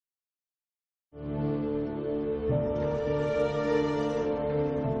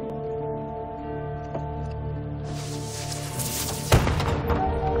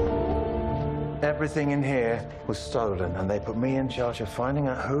everything in here was stolen, and they put me in charge of finding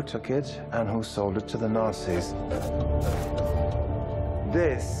out who took it and who sold it to the Nazis.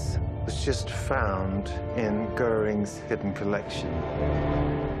 This was just found in Goering's hidden collection.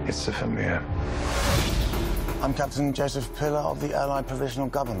 It's a Vermeer. I'm Captain Joseph Pillar of the Allied Provisional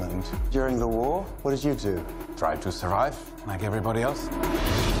Government. During the war, what did you do? Tried to survive, like everybody else.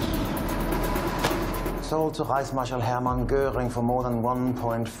 Sold to Reichsmarschall Hermann Goering for more than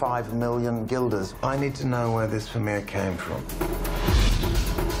 1.5 million guilders. I need to know where this Vermeer came from.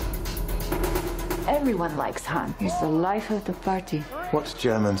 Everyone likes Han. He's the life of the party. What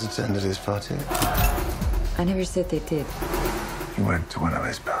Germans attended his party? I never said they did. You went to one of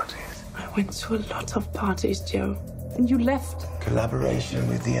his parties. I went to a lot of parties, Joe. And you left. Collaboration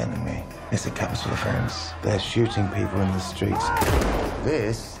with the enemy is a capital offense. They're shooting people in the streets.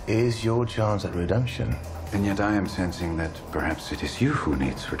 This is your chance at redemption. And yet I am sensing that perhaps it is you who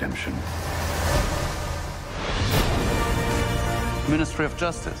needs redemption. Ministry of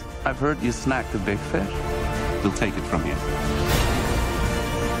Justice, I've heard you snagged a big fish. We'll take it from here.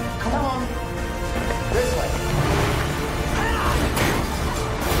 Come on. This way.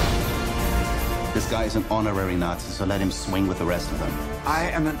 This guy is an honorary Nazi, so let him swing with the rest of them. I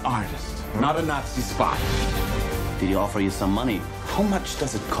am an artist, not a Nazi spy. Did he offer you some money? How much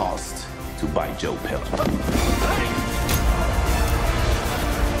does it cost to buy Joe Pillar?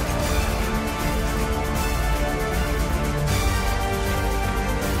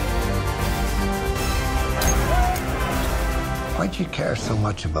 Why do you care so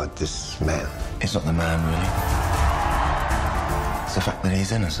much about this man? It's not the man, really. It's the fact that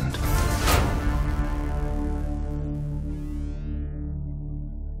he's innocent.